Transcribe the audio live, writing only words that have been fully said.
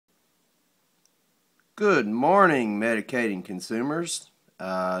Good morning, medicating consumers.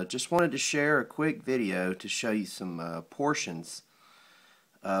 Just wanted to share a quick video to show you some portions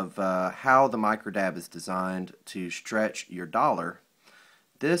of how the Microdab is designed to stretch your dollar.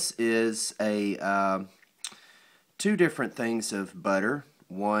 This is two different things of butter.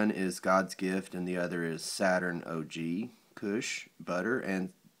 One is God's Gift and the other is Saturn OG Kush butter. And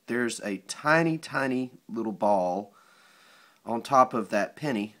there's a tiny, tiny little ball on top of that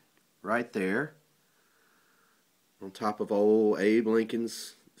penny right there, on top of old Abe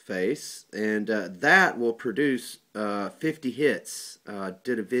Lincoln's face, and that will produce 50 hits.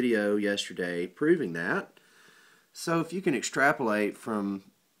 Did a video yesterday proving that. So if you can extrapolate from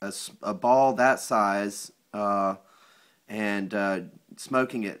a ball that size and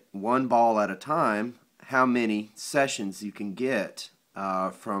smoking it one ball at a time, how many sessions you can get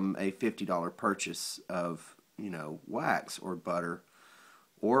from a $50 purchase of, wax or butter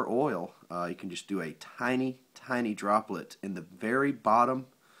or oil. You can just do a tiny, tiny droplet in the very bottom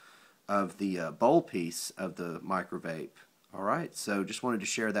of the bowl piece of the microvape. Alright, so just wanted to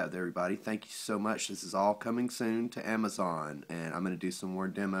share that with everybody. Thank you so much. This is all coming soon to Amazon, and I'm going to do some more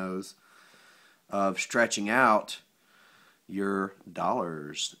demos of stretching out your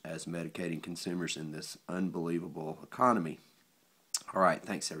dollars as medicating consumers in this unbelievable economy. Alright,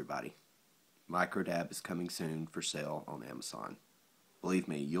 thanks everybody. Microdab is coming soon for sale on Amazon. Believe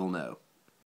me, you'll know.